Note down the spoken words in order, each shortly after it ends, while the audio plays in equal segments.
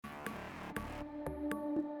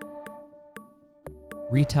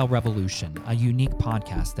Retail Revolution, a unique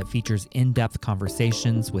podcast that features in-depth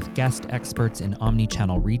conversations with guest experts in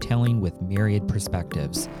omni-channel retailing with myriad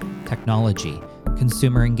perspectives, technology,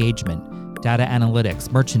 consumer engagement, data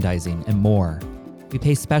analytics, merchandising, and more. We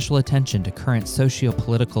pay special attention to current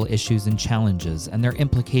socio-political issues and challenges and their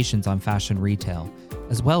implications on fashion retail,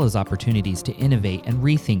 as well as opportunities to innovate and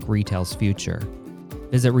rethink retail's future.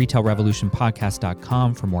 Visit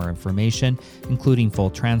retailrevolutionpodcast.com for more information, including full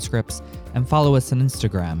transcripts, and follow us on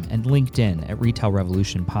Instagram and LinkedIn at Retail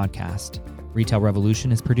Revolution Podcast. Retail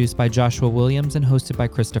Revolution is produced by Joshua Williams and hosted by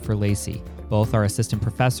Christopher Lacey. Both are assistant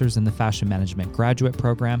professors in the Fashion Management Graduate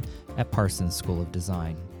Program at Parsons School of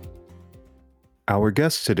Design. Our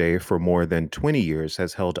guest today for more than 20 years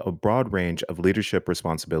has held a broad range of leadership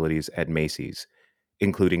responsibilities at Macy's,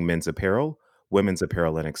 including men's apparel, women's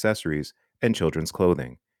apparel and accessories, and children's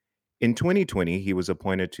clothing. In 2020, he was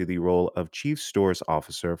appointed to the role of Chief Stores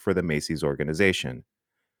Officer for the Macy's organization.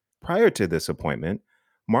 Prior to this appointment,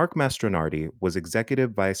 Mark Mastronardi was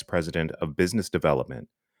Executive Vice President of Business Development,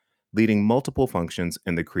 leading multiple functions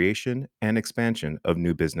in the creation and expansion of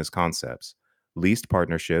new business concepts, leased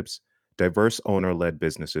partnerships, diverse owner-led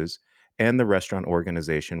businesses, and the restaurant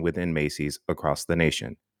organization within Macy's across the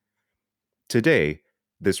nation. Today,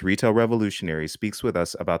 this retail revolutionary speaks with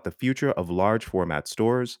us about the future of large format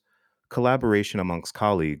stores, collaboration amongst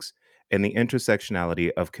colleagues, and the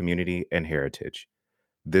intersectionality of community and heritage.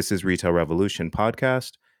 This is Retail Revolution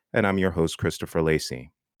Podcast, and I'm your host, Christopher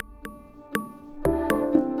Lacey.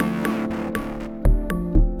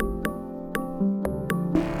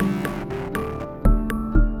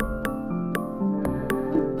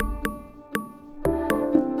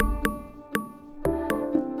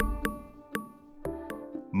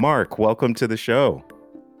 Mark, welcome to the show.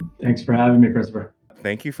 Thanks for having me, Christopher.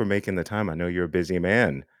 Thank you for making the time. I know you're a busy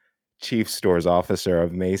man. Chief Stores Officer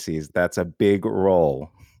of Macy's. That's a big role.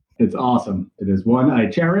 It's awesome. It is one I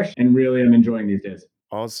cherish and really am enjoying these days.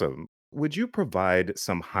 Awesome. Would you provide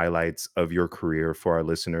some highlights of your career for our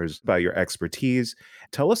listeners about your expertise?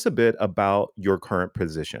 Tell us a bit about your current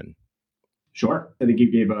position. Sure. I think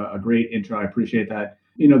you gave a great intro. I appreciate that.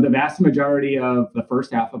 The vast majority of the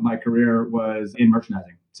first half of my career was in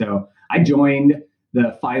merchandising. So I joined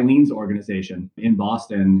the Filene's organization in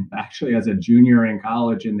Boston, actually as a junior in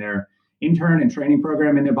college in their intern and training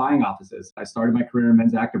program in their buying offices. I started my career in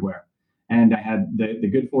men's activewear, and I had the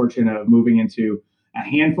good fortune of moving into a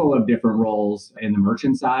handful of different roles in the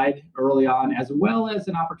merchant side early on, as well as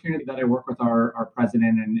an opportunity that I work with our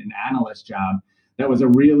president and an analyst job. That was a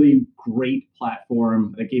really great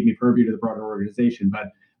platform that gave me purview to the broader organization. But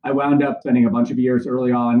I wound up spending a bunch of years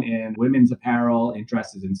early on in women's apparel, in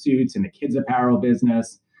dresses and suits, in the kids apparel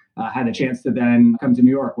business. Had a chance to then come to New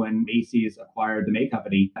York when Macy's acquired the May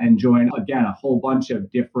Company and join, again, a whole bunch of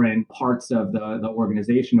different parts of the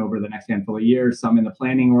organization over the next handful of years, some in the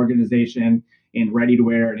planning organization, in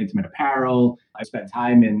ready-to-wear and intimate apparel. I spent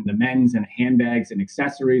time in the men's and handbags and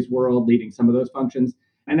accessories world, leading some of those functions.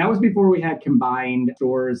 And that was before we had combined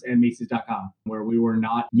stores and Macy's.com, where we were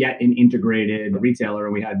not yet an integrated retailer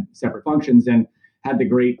and we had separate functions, and had the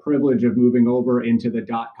great privilege of moving over into the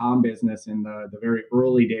 .com business in the very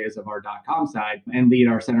early days of our .com side and lead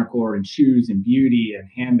our center core in shoes and beauty and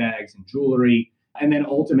handbags and jewelry. And then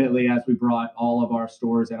ultimately, as we brought all of our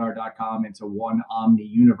stores and our .com into one omni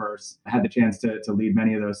universe, I had the chance to lead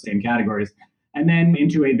many of those same categories. And then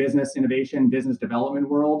into a business innovation, business development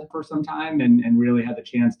world for some time, and really had the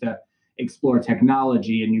chance to explore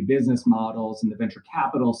technology and new business models in the venture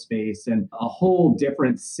capital space and a whole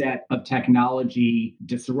different set of technology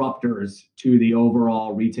disruptors to the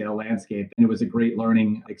overall retail landscape. And it was a great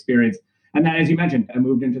learning experience. And then, as you mentioned, I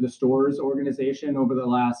moved into the stores organization over the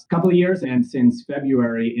last couple of years, and since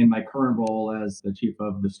February in my current role as the chief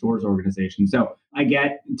of the stores organization. So I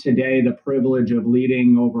get today the privilege of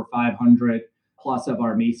leading over 500 plus of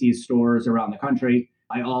our Macy's stores around the country.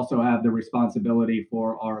 I also have the responsibility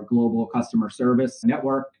for our global customer service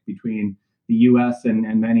network between the US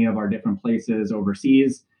and many of our different places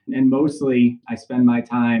overseas. And mostly I spend my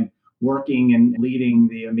time working and leading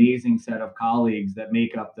the amazing set of colleagues that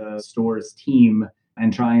make up the stores team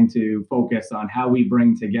and trying to focus on how we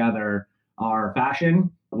bring together our fashion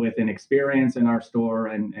with an experience in our store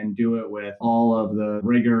and do it with all of the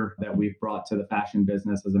rigor that we've brought to the fashion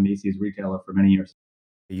business as a Macy's retailer for many years.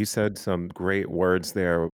 You said some great words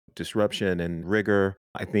there, disruption and rigor.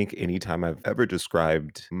 I think anytime I've ever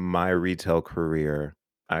described my retail career,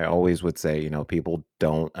 I always would say, people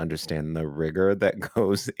don't understand the rigor that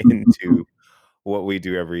goes into what we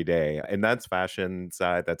do every day. And that's fashion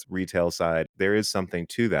side, that's retail side. There is something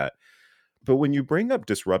to that. But when you bring up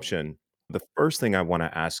disruption, the first thing I want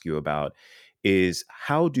to ask you about is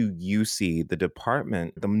how do you see the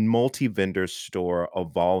department, the multi-vendor store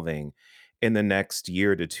evolving in the next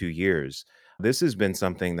year to 2 years? This has been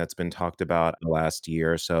something that's been talked about the last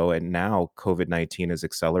year or so, and now COVID-19 has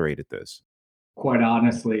accelerated this. Quite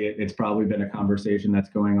honestly, it's probably been a conversation that's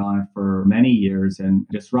going on for many years. And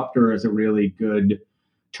disruptor is a really good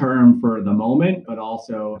term for the moment, but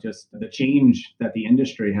also just the change that the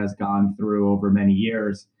industry has gone through over many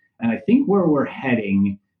years. And I think where we're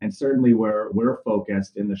heading, and certainly where we're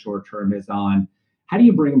focused in the short term, is on how do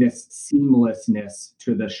you bring this seamlessness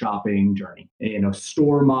to the shopping journey?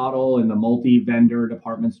 Store model and the multi-vendor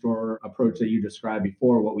department store approach that you described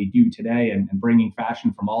before, what we do today, and bringing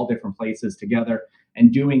fashion from all different places together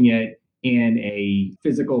and doing it in a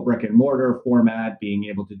physical brick and mortar format, being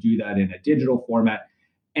able to do that in a digital format.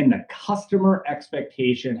 And the customer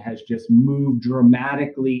expectation has just moved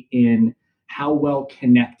dramatically in how well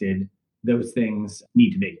connected those things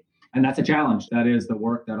need to be. And that's a challenge. That is the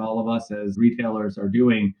work that all of us as retailers are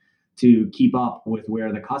doing to keep up with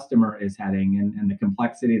where the customer is heading and the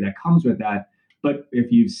complexity that comes with that. But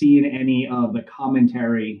if you've seen any of the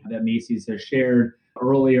commentary that Macy's has shared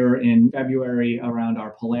earlier in February around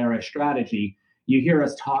our Polaris strategy, you hear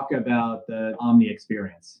us talk about the Omni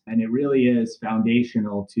experience. And it really is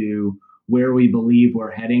foundational to where we believe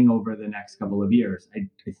we're heading over the next couple of years. I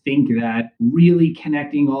think that really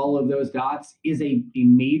connecting all of those dots is a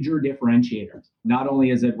major differentiator. Not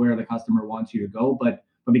only is it where the customer wants you to go, but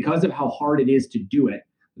because of how hard it is to do it,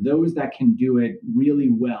 those that can do it really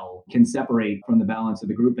well can separate from the balance of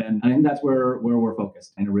the group. And I think that's where we're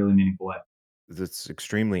focused in a really meaningful way. That's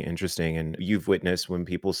extremely interesting. And you've witnessed when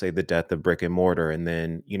people say the death of brick and mortar, and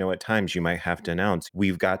then, at times you might have to announce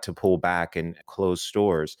we've got to pull back and close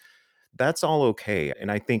stores. That's all okay.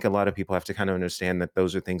 And I think a lot of people have to kind of understand that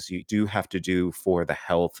those are things you do have to do for the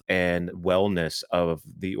health and wellness of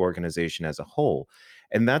the organization as a whole.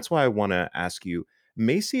 And that's why I want to ask you,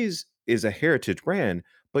 Macy's is a heritage brand,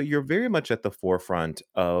 but you're very much at the forefront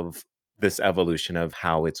of this evolution of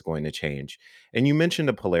how it's going to change. And you mentioned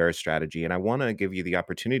a Polaris strategy, and I want to give you the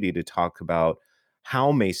opportunity to talk about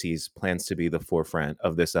how Macy's plans to be the forefront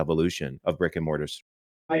of this evolution of brick and mortars.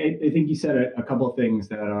 I think you said a couple of things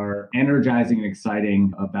that are energizing and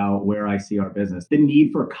exciting about where I see our business. The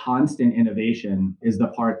need for constant innovation is the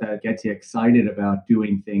part that gets you excited about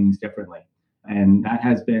doing things differently. And that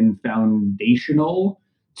has been foundational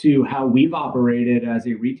to how we've operated as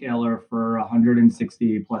a retailer for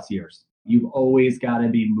 160 plus years. You've always got to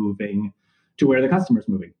be moving to where the customer's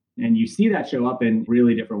moving. And you see that show up in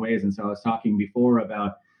really different ways. And so I was talking before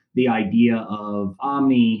about the idea of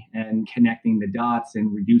Omni and connecting the dots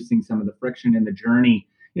and reducing some of the friction in the journey.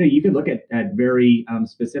 You could look at very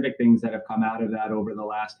specific things that have come out of that over the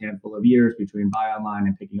last handful of years between buy online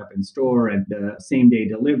and picking up in store and the same day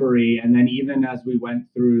delivery. And then even as we went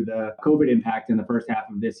through the COVID impact in the first half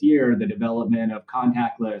of this year, the development of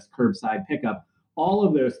contactless curbside pickup, all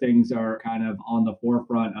of those things are kind of on the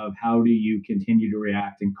forefront of how do you continue to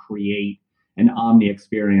react and create an Omni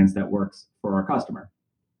experience that works for our customer.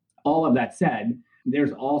 All of that said,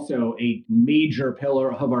 there's also a major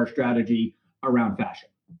pillar of our strategy around fashion.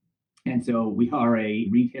 And so we are a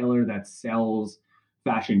retailer that sells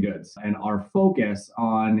fashion goods, and our focus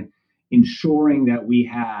on ensuring that we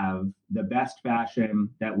have the best fashion,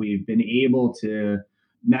 that we've been able to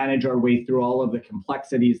manage our way through all of the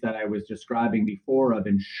complexities that I was describing before, of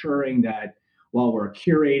ensuring that while we're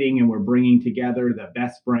curating and we're bringing together the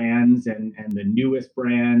best brands and the newest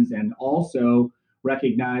brands, and also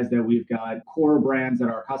recognize that we've got core brands that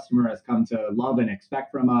our customer has come to love and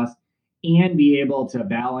expect from us, and be able to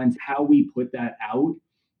balance how we put that out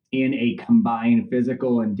in a combined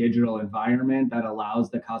physical and digital environment that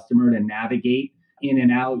allows the customer to navigate in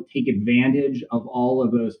and out, take advantage of all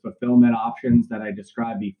of those fulfillment options that I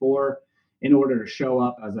described before, in order to show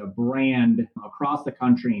up as a brand across the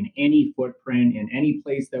country in any footprint, in any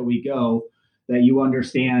place that we go, that you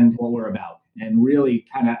understand what we're about. And really,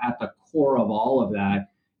 kind of at the core of all of that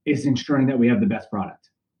is ensuring that we have the best product.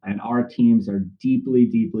 And our teams are deeply,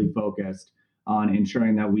 deeply focused on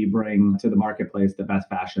ensuring that we bring to the marketplace the best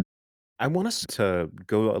fashion. I want us to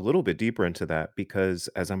go a little bit deeper into that because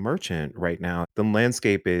as a merchant right now, the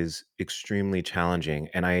landscape is extremely challenging.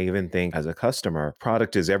 And I even think as a customer,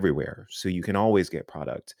 product is everywhere. So you can always get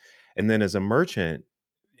product. And then as a merchant,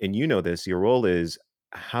 and you know this, your role is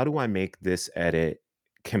how do I make this edit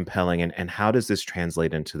compelling and how does this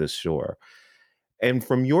translate into the store? And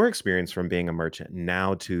from your experience from being a merchant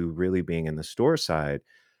now to really being in the store side,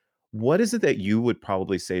 what is it that you would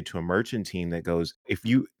probably say to a merchant team that goes, if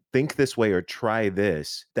you think this way or try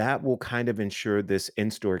this, that will kind of ensure this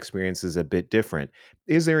in-store experience is a bit different.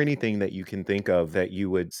 Is there anything that you can think of that you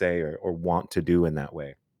would say or want to do in that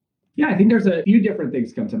way? Yeah, I think there's a few different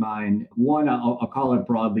things come to mind. One, I'll call it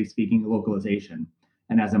broadly speaking, localization.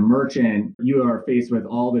 And as a merchant, you are faced with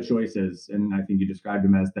all the choices. And I think you described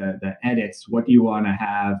them as the edits. What do you want to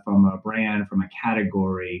have from a brand, from a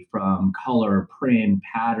category, from color, print,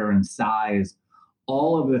 pattern, size,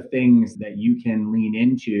 all of the things that you can lean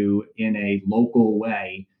into in a local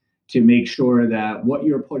way to make sure that what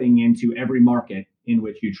you're putting into every market in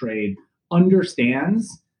which you trade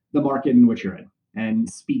understands the market in which you're in and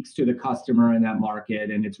speaks to the customer in that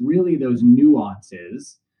market. And it's really those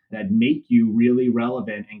nuances that make you really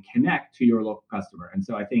relevant and connect to your local customer. And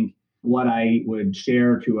so I think what I would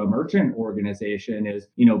share to a merchant organization is,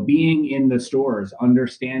 being in the stores,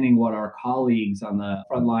 understanding what our colleagues on the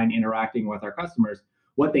front line interacting with our customers,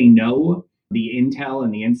 what they know, the intel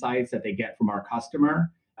and the insights that they get from our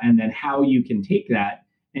customer, and then how you can take that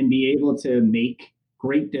and be able to make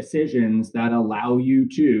great decisions that allow you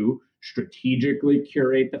to strategically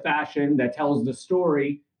curate the fashion that tells the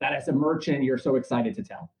story that as a merchant you're so excited to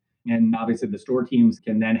tell. And obviously the store teams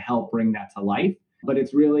can then help bring that to life, but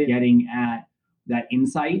it's really getting at that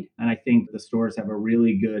insight. And I think the stores have a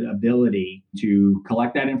really good ability to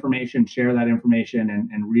collect that information, share that information,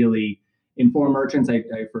 and really inform merchants. I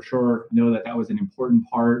for sure know that was an important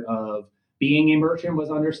part of being a merchant, was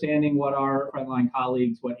understanding what our frontline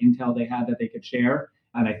colleagues, what intel they had that they could share.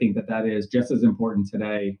 And I think that is just as important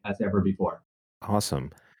today as ever before.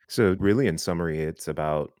 Awesome. So, really, in summary, it's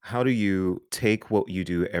about how do you take what you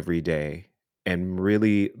do every day and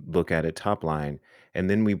really look at it top line, and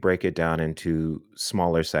then we break it down into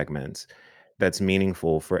smaller segments that's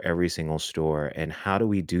meaningful for every single store. And how do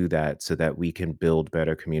we do that so that we can build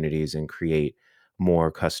better communities and create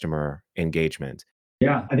more customer engagement?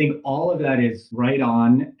 Yeah, I think all of that is right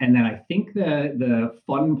on. And then I think the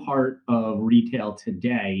fun part of retail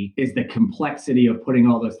today is the complexity of putting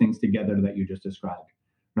all those things together that you just described,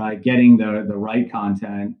 right? Getting the right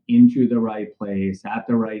content into the right place at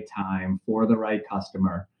the right time for the right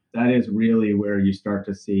customer. That is really where you start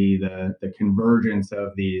to see the convergence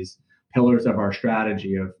of these pillars of our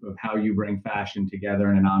strategy of how you bring fashion together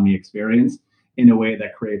in an omni experience in a way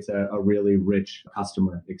that creates a really rich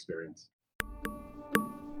customer experience.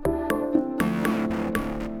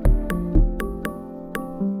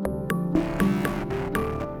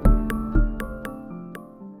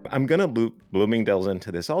 I'm going to loop Bloomingdale's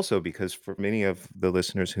into this also because for many of the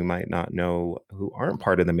listeners who might not know, who aren't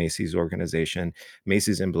part of the Macy's organization,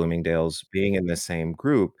 Macy's and Bloomingdale's being in the same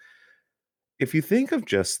group, if you think of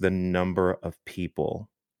just the number of people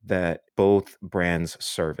that both brands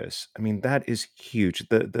service, I mean, that is huge.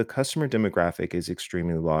 The customer demographic is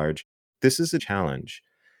extremely large. This is a challenge.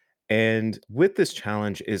 And with this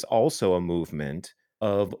challenge is also a movement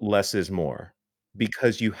of less is more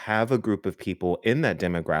because you have a group of people in that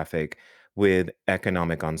demographic with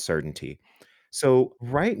economic uncertainty. So,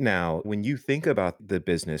 right now, when you think about the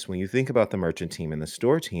business, when you think about the merchant team and the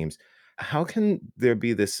store teams, how can there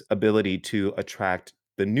be this ability to attract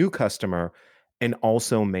the new customer and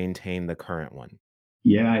also maintain the current one?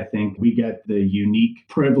 Yeah, I think we get the unique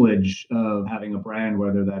privilege of having a brand,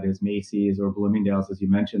 whether that is Macy's or Bloomingdale's, as you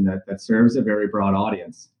mentioned, that serves a very broad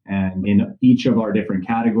audience. And in each of our different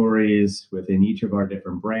categories, within each of our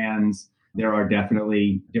different brands, there are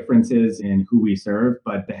definitely differences in who we serve.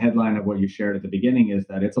 But the headline of what you shared at the beginning is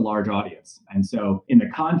that it's a large audience. And so, in the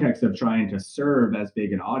context of trying to serve as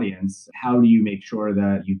big an audience, how do you make sure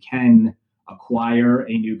that you can acquire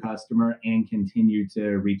a new customer and continue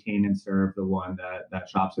to retain and serve the one that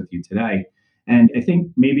shops with you today? And I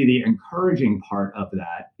think maybe the encouraging part of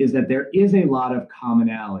that is that there is a lot of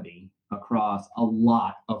commonality across a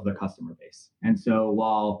lot of the customer base. And so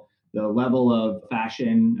while the level of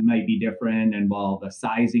fashion might be different, and while the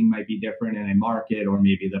sizing might be different in a market, or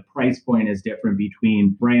maybe the price point is different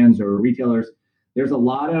between brands or retailers, there's a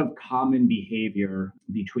lot of common behavior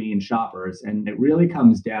between shoppers. And it really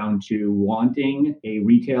comes down to wanting a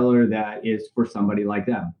retailer that is for somebody like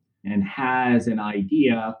them and has an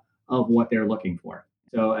idea of what they're looking for.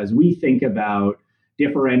 So as we think about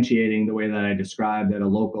differentiating the way that I described at a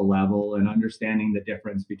local level and understanding the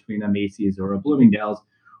difference between a Macy's or a Bloomingdale's,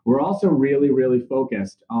 we're also really, really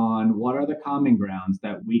focused on what are the common grounds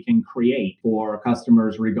that we can create for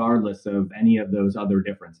customers, regardless of any of those other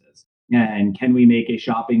differences. And can we make a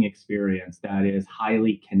shopping experience that is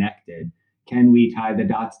highly connected? Can we tie the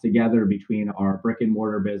dots together between our brick and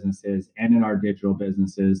mortar businesses and in our digital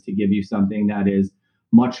businesses to give you something that is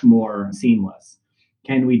much more seamless?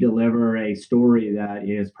 Can we deliver a story that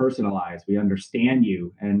is personalized? We understand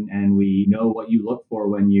you and we know what you look for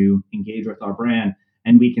when you engage with our brand,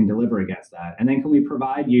 and we can deliver against that. And then can we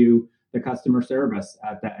provide you the customer service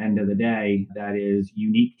at the end of the day that is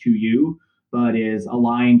unique to you, but is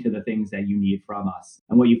aligned to the things that you need from us?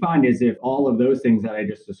 And what you find is if all of those things that I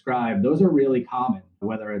just described, those are really common,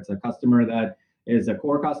 whether it's a customer that is a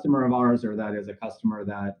core customer of ours or that is a customer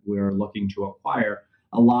that we're looking to acquire,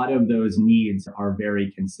 a lot of those needs are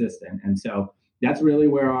very consistent. And so that's really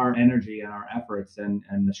where our energy and our efforts and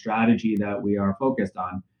the strategy that we are focused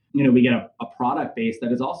on. We get a product base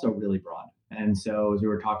that is also really broad. And so, as we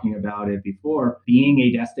were talking about it before, being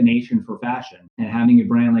a destination for fashion and having a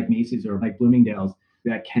brand like Macy's or like Bloomingdale's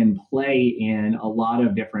that can play in a lot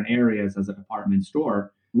of different areas as a department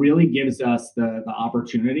store really gives us the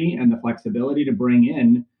opportunity and the flexibility to bring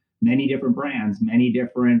in many different brands, many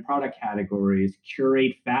different product categories,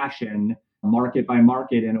 curate fashion market by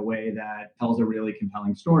market in a way that tells a really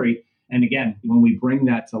compelling story. And again, when we bring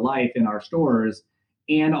that to life in our stores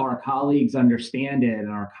and our colleagues understand it and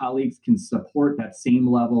our colleagues can support that same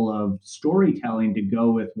level of storytelling to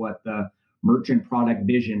go with what the merchant product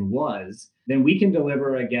vision was, then we can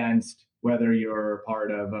deliver against whether you're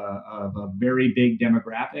part of a very big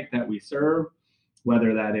demographic that we serve,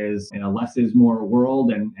 whether that is in a less is more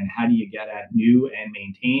world and how do you get at new and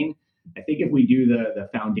maintain. I think if we do the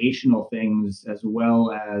foundational things as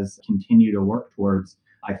well as continue to work towards,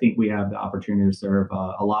 I think we have the opportunity to serve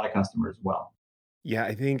a lot of customers well. Yeah,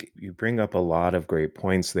 I think you bring up a lot of great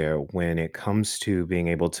points there when it comes to being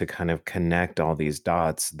able to kind of connect all these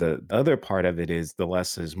dots. The other part of it is the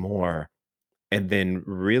less is more, and then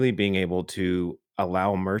really being able to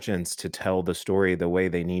allow merchants to tell the story the way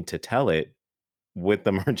they need to tell it with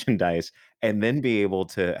the merchandise, and then be able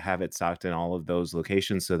to have it stocked in all of those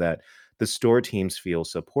locations so that the store teams feel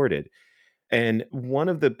supported. And one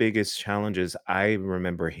of the biggest challenges I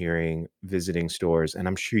remember hearing visiting stores, and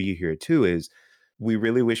I'm sure you hear it too, is we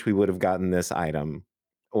really wish we would have gotten this item,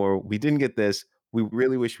 or we didn't get this. We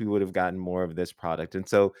really wish we would have gotten more of this product. And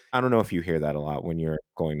so I don't know if you hear that a lot when you're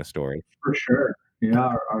going to stores. For sure.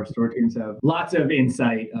 Yeah, our store teams have lots of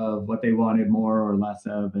insight of what they wanted more or less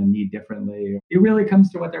of and need differently. It really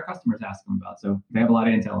comes to what their customers ask them about. So they have a lot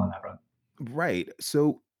of intel on that front. Right.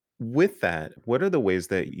 So, with that, what are the ways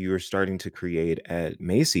that you're starting to create at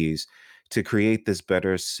Macy's to create this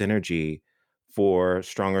better synergy for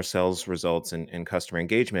stronger sales results and customer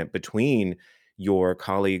engagement between your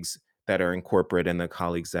colleagues that are in corporate and the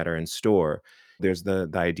colleagues that are in store? There's the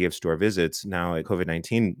idea of store visits. Now,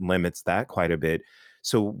 COVID-19 limits that quite a bit.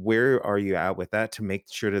 So, where are you at with that to make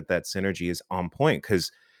sure that that synergy is on point?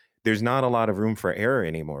 Because there's not a lot of room for error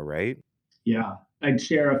anymore, right? Yeah, I'd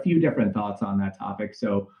share a few different thoughts on that topic.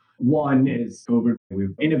 So, one is over,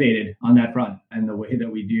 we've innovated on that front, and the way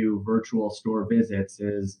that we do virtual store visits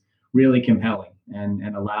is really compelling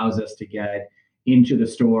and allows us to get into the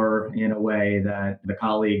store in a way that the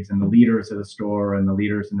colleagues and the leaders of the store and the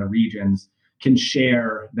leaders in the regions can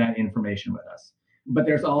share that information with us. But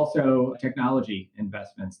there's also technology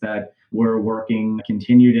investments that we're working,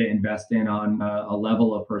 continue to invest in on a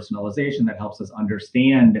level of personalization that helps us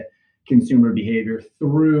understand consumer behavior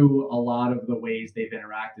through a lot of the ways they've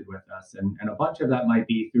interacted with us. And a bunch of that might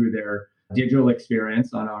be through their digital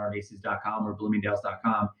experience on our Macy's.com or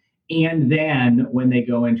Bloomingdale's.com. And then when they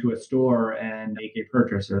go into a store and make a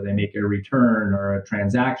purchase or they make a return or a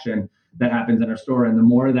transaction that happens in our store. And the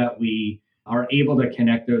more that we are able to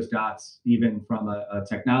connect those dots, even from a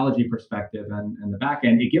technology perspective and the back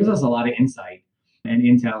end, it gives us a lot of insight and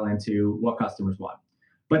intel into what customers want.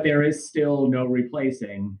 But there is still no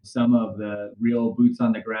replacing some of the real boots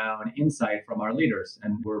on the ground insight from our leaders.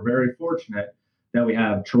 And we're very fortunate that we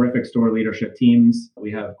have terrific store leadership teams.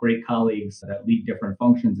 We have great colleagues that lead different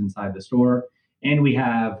functions inside the store. And we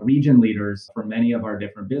have region leaders for many of our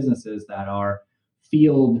different businesses that are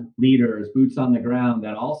field leaders, boots on the ground,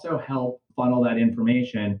 that also help funnel that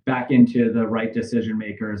information back into the right decision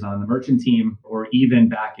makers on the merchant team or even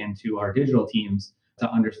back into our digital teams to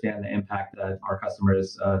understand the impact that our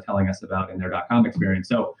customers telling us about in their .com experience.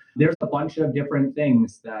 So there's a bunch of different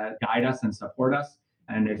things that guide us and support us.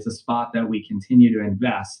 And it's a spot that we continue to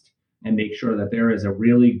invest and make sure that there is a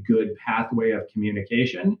really good pathway of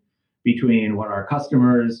communication between what our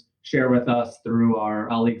customers share with us through our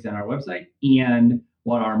colleagues and our website and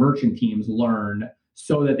what our merchant teams learn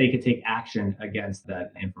so that they could take action against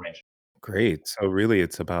that information. Great. So really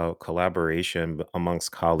it's about collaboration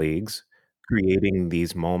amongst colleagues, creating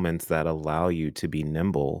these moments that allow you to be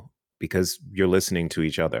nimble because you're listening to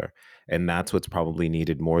each other. And that's what's probably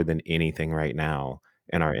needed more than anything right now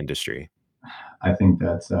in our industry. I think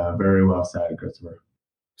that's very well said, Christopher.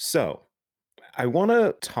 So, I want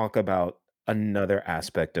to talk about another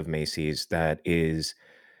aspect of Macy's that is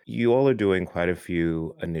you all are doing quite a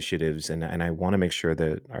few initiatives, and I want to make sure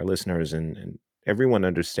that our listeners and everyone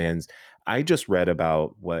understands. I just read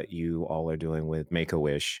about what you all are doing with Make a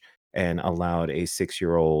Wish and allowed a 6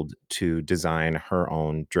 year old to design her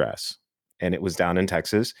own dress. And it was down in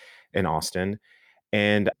Texas, in Austin.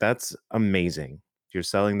 And that's amazing. You're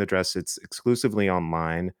selling the dress, it's exclusively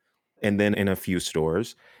online and then in a few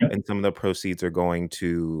stores, Yep, and some of the proceeds are going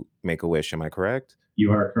to Make-A-Wish, am I correct?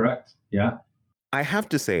 you are correct. Yeah. I have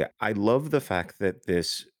to say, I love the fact that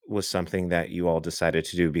this was something that you all decided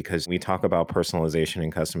to do because we talk about personalization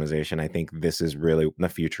and customization. I think this is really the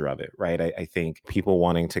future of it, right? I think people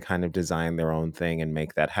wanting to kind of design their own thing and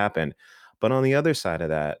make that happen. But on the other side of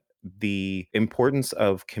that, the importance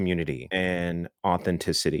of community and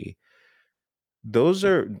authenticity, those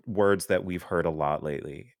are words that we've heard a lot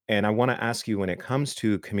lately. And I want to ask you when it comes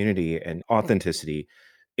to community and authenticity,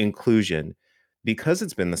 inclusion, because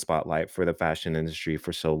it's been the spotlight for the fashion industry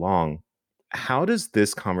for so long, how does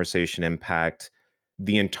this conversation impact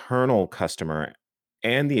the internal customer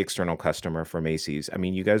and the external customer for Macy's? I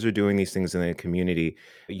mean, you guys are doing these things in the community.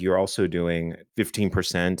 You're also doing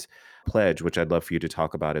 15% pledge, which I'd love for you to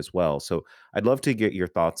talk about as well. So I'd love to get your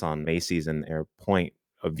thoughts on Macy's and their point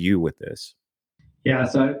of view with this. Yeah,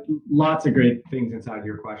 so lots of great things inside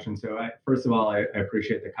your question. So, first of all, I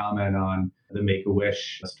appreciate the comment on the Make a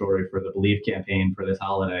Wish story for the Believe campaign for this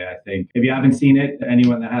holiday. I think if you haven't seen it,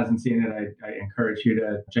 anyone that hasn't seen it, I encourage you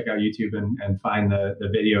to check out YouTube and find the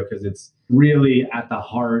video because it's really at the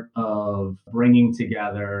heart of bringing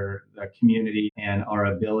together the community and our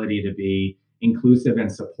ability to be inclusive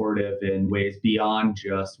and supportive in ways beyond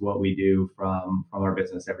just what we do from our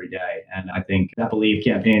business every day. And I think that Believe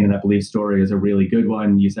campaign and that Believe story is a really good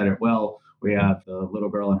one. You said it well. We have the little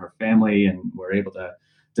girl and her family, and we're able to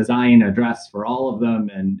design a dress for all of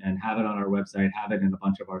them and have it on our website, have it in a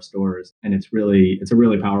bunch of our stores. And it's a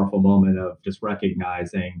really powerful moment of just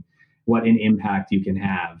recognizing what an impact you can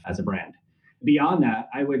have as a brand. Beyond that,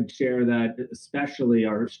 I would share that especially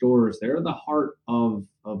our stores, they're the heart of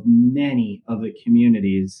many of the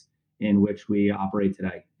communities in which we operate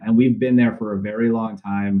today. And we've been there for a very long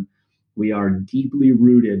time. We are deeply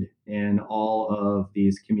rooted in all of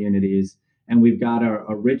these communities, and we've got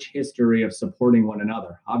a rich history of supporting one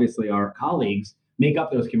another. Obviously, our colleagues make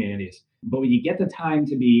up those communities. But when you get the time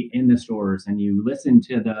to be in the stores and you listen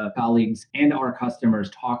to the colleagues and our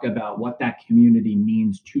customers talk about what that community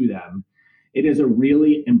means to them, it is a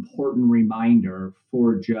really important reminder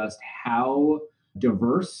for just how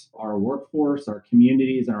diverse our workforce, our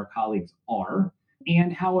communities, and our colleagues are,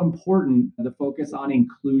 and how important the focus on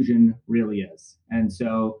inclusion really is. And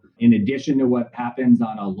so, in addition to what happens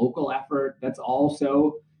on a local effort, that's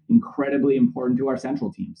also incredibly important to our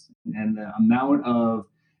central teams. And the amount of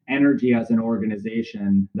energy as an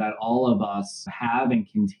organization that all of us have and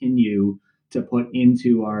continue to put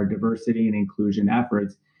into our diversity and inclusion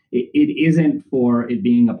efforts, it isn't for it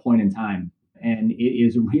being a point in time. And it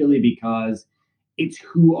is really because it's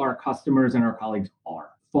who our customers and our colleagues are.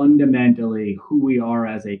 Fundamentally, who we are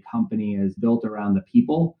as a company is built around the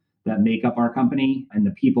people that make up our company and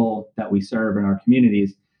the people that we serve in our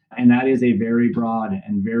communities. And that is a very broad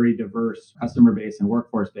and very diverse customer base and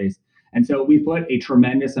workforce base. And so we put a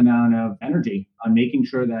tremendous amount of energy on making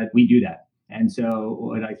sure that we do that. And so,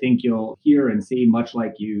 what I think you'll hear and see, much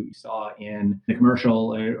like you saw in the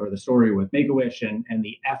commercial or the story with Make a Wish and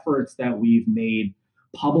the efforts that we've made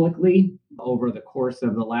publicly over the course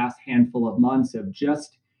of the last handful of months of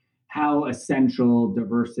just how essential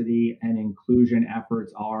diversity and inclusion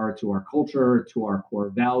efforts are to our culture, to our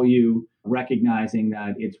core value, recognizing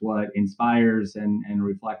that it's what inspires and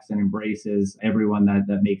reflects and embraces everyone that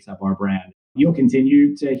makes up our brand. You'll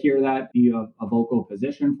continue to hear that be a vocal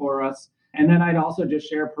position for us. And then I'd also just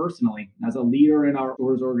share personally, as a leader in our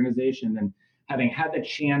stores organization and having had the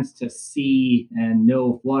chance to see and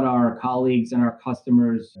know what our colleagues and our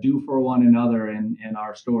customers do for one another in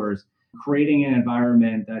our stores, creating an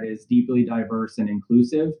environment that is deeply diverse and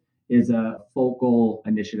inclusive is a focal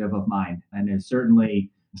initiative of mine and is certainly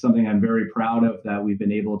something I'm very proud of that we've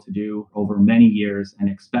been able to do over many years and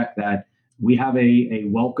expect that we have a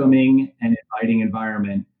welcoming and inviting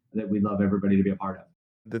environment that we'd love everybody to be a part of.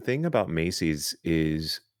 The thing about Macy's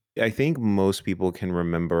is I think most people can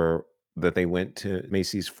remember that they went to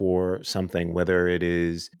Macy's for something, whether it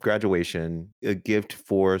is graduation, a gift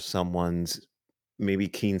for someone's maybe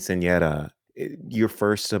quinceañera, your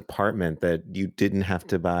first apartment that you didn't have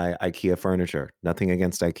to buy IKEA furniture. Nothing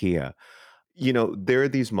against IKEA. There are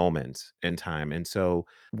these moments in time. And so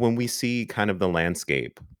when we see kind of the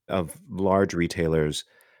landscape of large retailers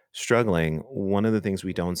struggling, one of the things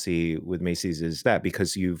we don't see with Macy's is that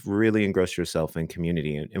because you've really engrossed yourself in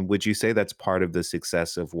community. And would you say that's part of the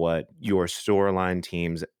success of what your store line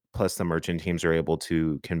teams plus the merchant teams are able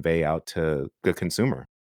to convey out to the consumer?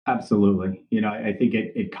 Absolutely. I think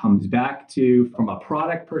it comes back to, from a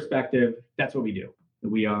product perspective, that's what we do.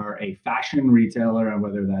 We are a fashion retailer, and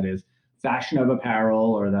whether that is fashion of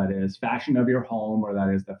apparel, or that is fashion of your home, or that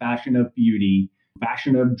is the fashion of beauty,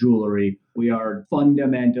 fashion of jewelry, we are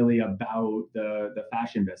fundamentally about the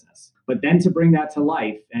fashion business. But then to bring that to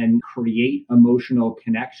life and create emotional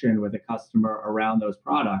connection with a customer around those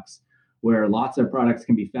products, where lots of products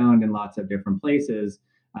can be found in lots of different places,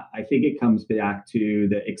 I think it comes back to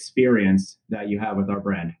the experience that you have with our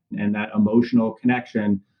brand and that emotional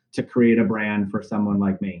connection to create a brand for someone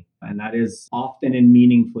like me. And that is often and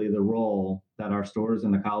meaningfully the role that our stores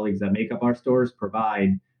and the colleagues that make up our stores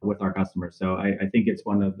provide with our customers. So I think it's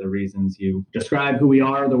one of the reasons you describe who we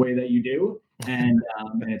are the way that you do. And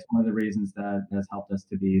it's one of the reasons that has helped us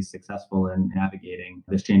to be successful in navigating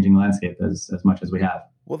this changing landscape as much as we have.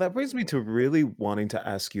 Well, that brings me to really wanting to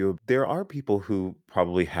ask you, there are people who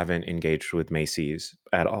probably haven't engaged with Macy's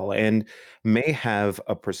at all and may have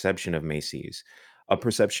a perception of Macy's, a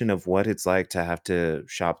perception of what it's like to have to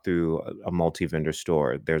shop through a multi-vendor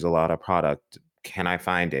store. There's a lot of product. Can I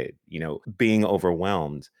find it? Being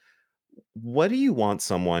overwhelmed. What do you want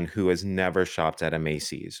someone who has never shopped at a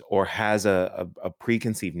Macy's or has a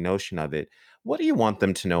preconceived notion of it? What do you want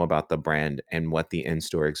them to know about the brand and what the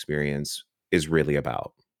in-store experience is really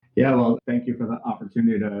about? Yeah, well, thank you for the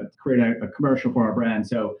opportunity to create a commercial for our brand.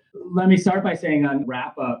 So let me start by saying, on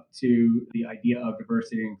wrap up to the idea of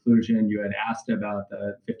diversity and inclusion, you had asked about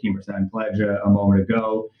the 15% pledge a moment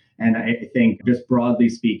ago. And I think, just broadly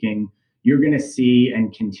speaking, you're going to see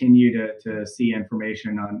and continue to see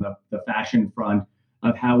information on the fashion front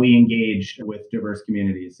of how we engage with diverse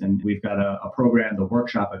communities. And we've got a program, the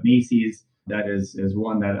Workshop at Macy's, that is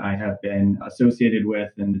one that I have been associated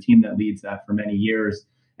with, and the team that leads that for many years,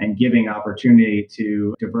 and giving opportunity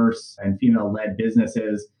to diverse and female-led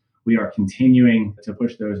businesses. We are continuing to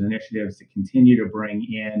push those initiatives to continue to bring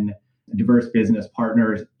in diverse business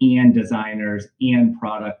partners and designers and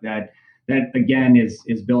product that again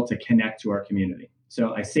is built to connect to our community.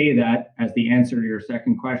 So I say that as the answer to your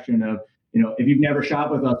second question of, if you've never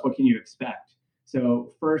shopped with us, what can you expect?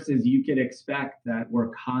 So first is, you could expect that we're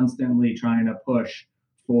constantly trying to push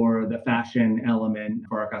for the fashion element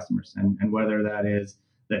for our customers, and whether that is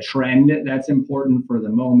the trend that's important for the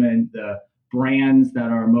moment, the brands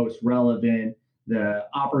that are most relevant, the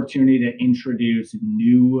opportunity to introduce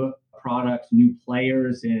new products, new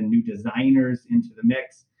players, and new designers into the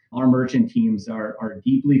mix. Our merchant teams are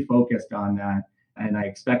deeply focused on that. And I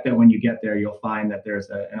expect that when you get there, you'll find that there's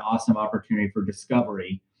an awesome opportunity for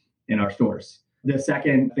discovery in our stores. The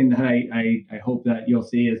second thing that I hope that you'll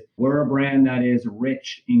see is, we're a brand that is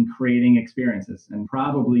rich in creating experiences. And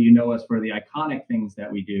probably you know us for the iconic things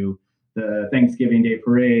that we do, the Thanksgiving Day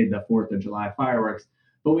Parade, the 4th of July fireworks.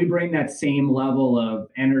 But we bring that same level of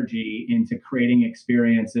energy into creating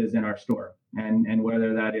experiences in our store. And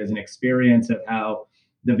whether that is an experience of how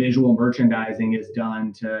the visual merchandising is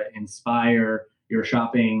done to inspire your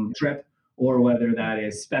shopping trip, or whether that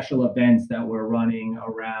is special events that we're running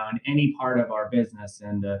around any part of our business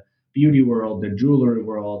in the beauty world, the jewelry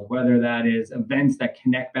world, whether that is events that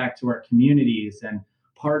connect back to our communities and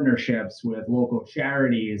partnerships with local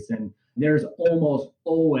charities. And there's almost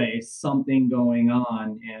always something going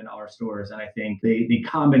on in our stores. And I think the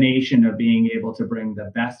combination of being able to bring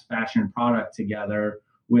the best fashion product together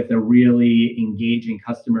with a really engaging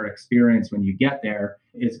customer experience when you get there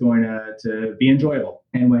is going to be enjoyable.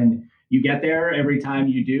 And when you get there, every time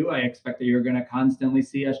you do, I expect that you're going to constantly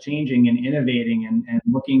see us changing and innovating and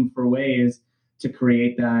looking for ways to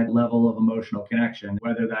create that level of emotional connection,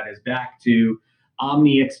 whether that is back to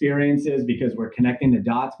omni experiences, because we're connecting the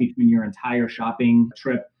dots between your entire shopping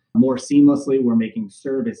trip more seamlessly. We're making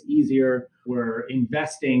service easier. We're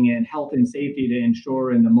investing in health and safety to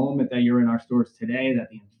ensure in the moment that you're in our stores today, that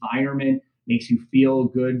the environment makes you feel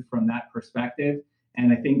good from that perspective.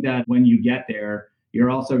 And I think that when you get there, you're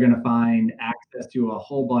also going to find access to a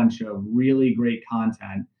whole bunch of really great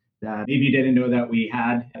content that maybe you didn't know that we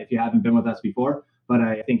had if you haven't been with us before. But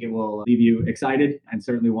I think it will leave you excited and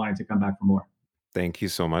certainly wanting to come back for more. Thank you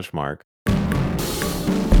so much, Mark.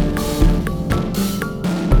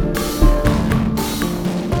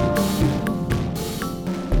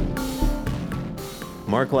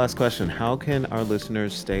 Mark, last question. How can our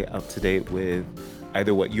listeners stay up to date with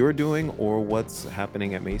either what you're doing or what's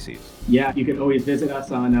happening at Macy's? Yeah, you can always visit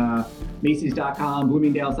us on Macy's.com,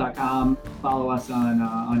 Bloomingdale's.com. Follow us on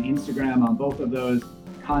Instagram on both of those.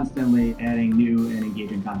 constantly adding new and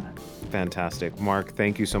engaging content. Fantastic. Mark,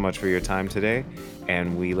 thank you so much for your time today,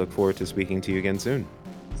 and we look forward to speaking to you again soon.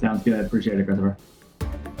 Sounds good. Appreciate it, Christopher.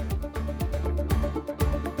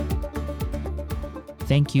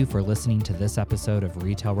 Thank you for listening to this episode of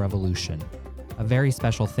Retail Revolution. A very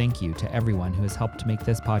special thank you to everyone who has helped to make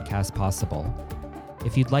this podcast possible.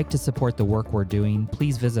 If you'd like to support the work we're doing,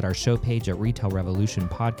 please visit our show page at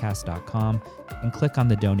retailrevolutionpodcast.com and click on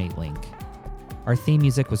the donate link. Our theme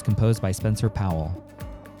music was composed by Spencer Powell.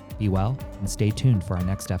 Be well and stay tuned for our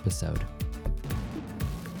next episode.